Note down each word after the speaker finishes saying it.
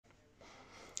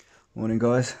Morning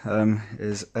guys,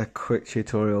 is a quick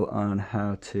tutorial on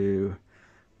how to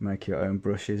make your own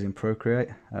brushes in Procreate.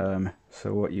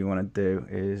 So what you want to do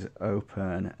is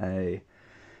open a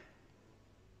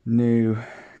new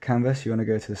canvas. You want to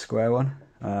go to the square one,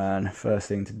 and first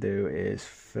thing to do is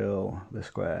fill the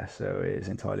square so it is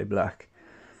entirely black.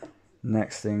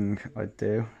 Next thing I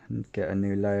do, get a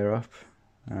new layer up.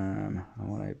 I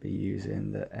want to be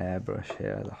using the airbrush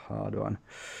here, the hard one.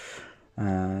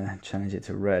 Change it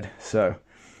to red. So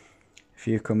if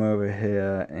you come over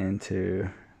here into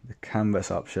the canvas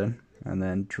option and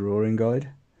then drawing guide,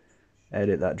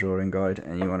 edit that drawing guide,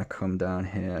 and you want to come down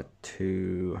here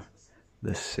to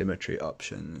the symmetry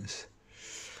options.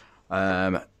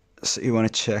 So you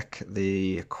want to check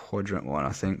the quadrant one,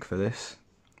 I think, for this.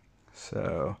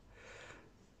 So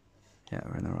yeah,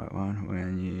 we're in the right one.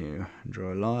 When you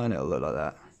draw a line, it'll look like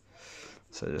that.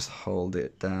 So just hold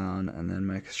it down and then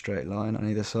make a straight line on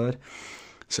either side.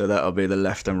 So that'll be the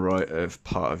left and right of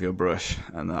part of your brush,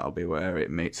 and that'll be where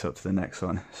it meets up to the next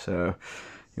one. So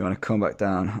you want to come back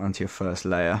down onto your first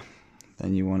layer,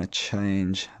 then you want to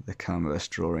change the canvas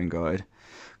drawing guide,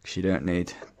 because you don't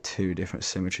need two different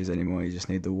symmetries anymore, you just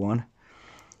need the one.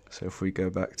 So if we go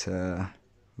back to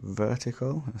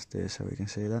vertical, let's do it so we can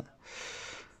see that.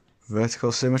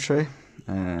 Vertical symmetry,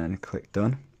 and click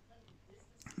done.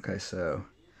 Okay, so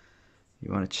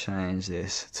you want to change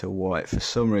this to white. For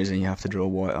some reason you have to draw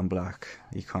white on black.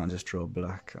 You can't just draw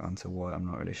black onto white, I'm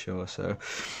not really sure. So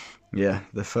yeah,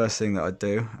 the first thing that I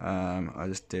do, I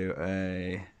just do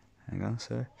a, hang on,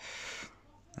 sorry.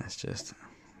 Let's just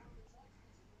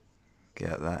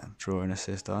get that drawing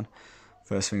assist on.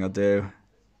 First thing I do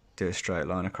a straight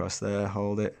line across there,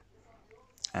 hold it,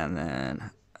 and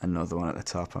then another one at the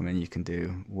top. I mean, you can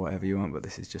do whatever you want, but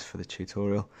this is just for the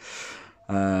tutorial.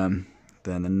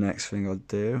 Then the next thing I'll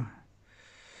do,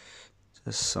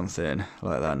 just something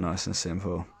like that, nice and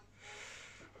simple.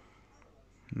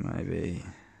 Maybe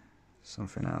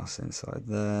something else inside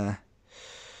there,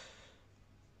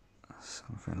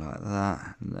 something like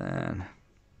that, and then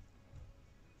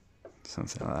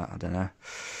something like that, I don't know.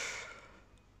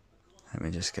 Let me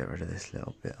just get rid of this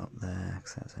little bit up there,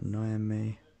 because that's annoying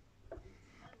me.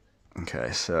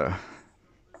 Okay, so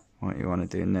what you want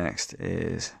to do next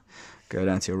is go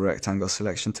down to your rectangle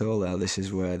selection tool. Now this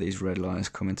is where these red lines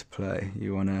come into play.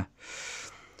 You want to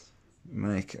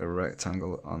make a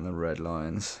rectangle on the red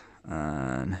lines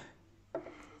and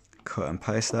cut and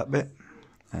paste that bit,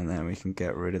 and then we can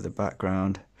get rid of the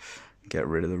background, get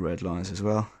rid of the red lines as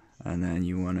well, and then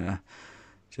you want to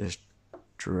just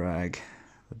drag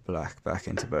the black back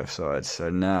into both sides. So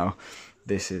now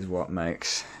this is what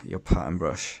makes your pattern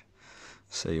brush.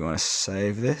 So you want to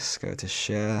save this, go to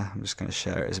share, I'm just going to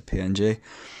share it as a PNG,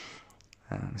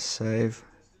 and save.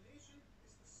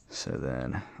 So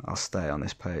then I'll stay on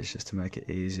this page just to make it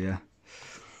easier.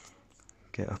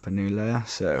 Get up a new layer.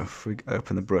 So if we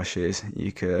open the brushes,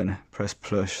 you can press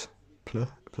plus, you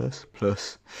can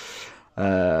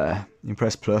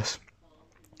press plus,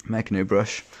 make a new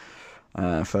brush.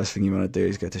 First thing you want to do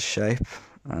is go to shape,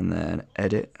 and then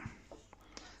edit.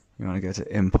 You want to go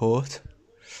to import,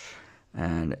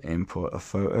 and import a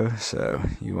photo. So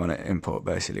you want to import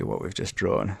basically what we've just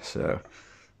drawn. So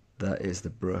that is the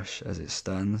brush as it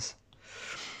stands.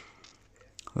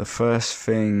 The first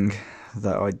thing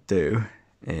that I do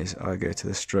is I go to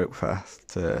the stroke path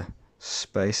to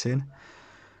spacing.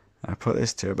 I put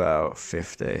this to about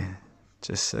 50,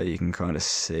 just so you can kind of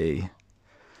see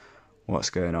what's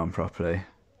going on properly,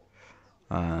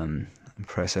 and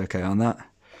press OK on that.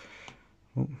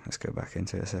 Ooh, let's go back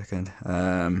into it a second.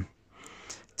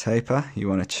 Taper, you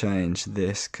want to change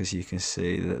this, because you can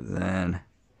see that then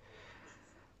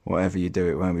whatever you do,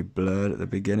 it won't be blurred at the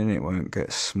beginning, it won't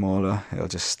get smaller, it'll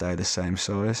just stay the same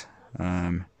size.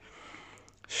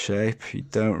 Shape, you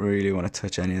don't really want to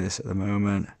touch any of this at the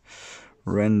moment.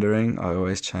 Rendering, I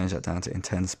always change that down to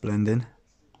intense blending.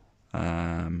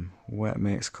 Wet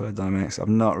mix, color dynamics, I've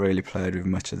not really played with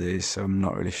much of these, so I'm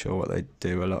not really sure what they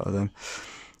do, a lot of them.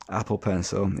 Apple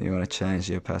Pencil, you want to change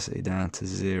the opacity down to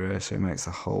 0, so it makes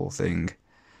the whole thing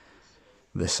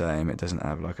the same. It doesn't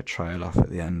have like a trail off at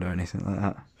the end or anything like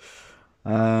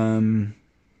that.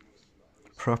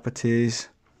 Properties,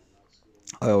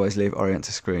 I always leave orient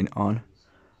to screen on.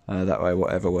 That way,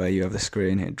 whatever way you have the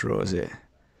screen, it draws it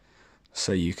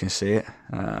so you can see it.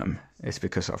 It's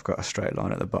because I've got a straight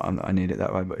line at the bottom that I need it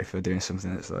that way, but if you're doing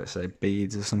something that's like, say,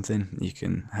 beads or something, you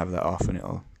can have that off and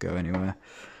it'll go anywhere.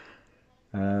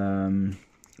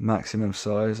 Maximum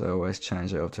size, I always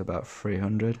change it up to about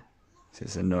 300. So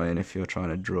it's annoying if you're trying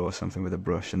to draw something with a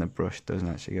brush and the brush doesn't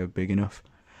actually go big enough.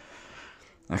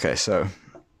 Okay, so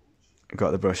I've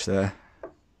got the brush there.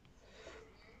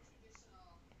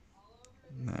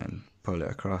 pull it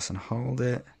across and hold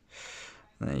it,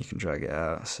 and then you can drag it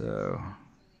out, so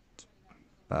it's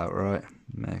about right.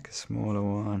 Make a smaller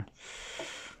one,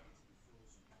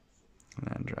 and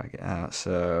then drag it out.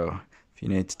 So if you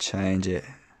need to change it,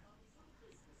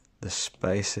 the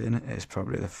spacing is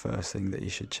probably the first thing that you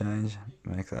should change.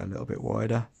 Make that a little bit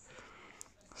wider,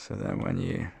 so then when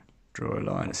you draw a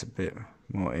line it's a bit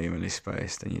more evenly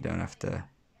spaced and you don't have to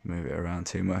move it around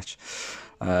too much.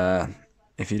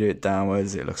 If you do it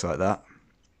downwards it looks like that,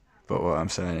 but what I'm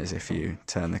saying is if you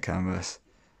turn the canvas,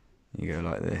 you go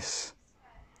like this,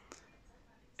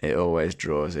 it always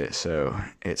draws it so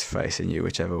it's facing you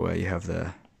whichever way you have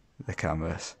the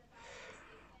canvas.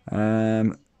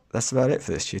 That's about it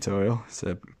for this tutorial. It's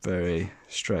a very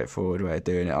straightforward way of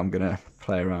doing it. I'm going to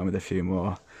play around with a few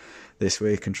more this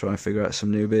week and try and figure out some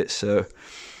new bits, so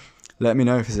let me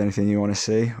know if there's anything you want to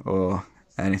see or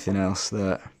anything else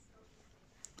that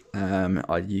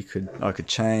I could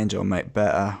change or make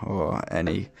better, or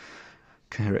any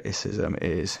criticism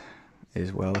is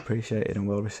well appreciated and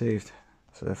well received.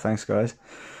 So thanks guys,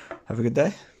 have a good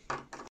day.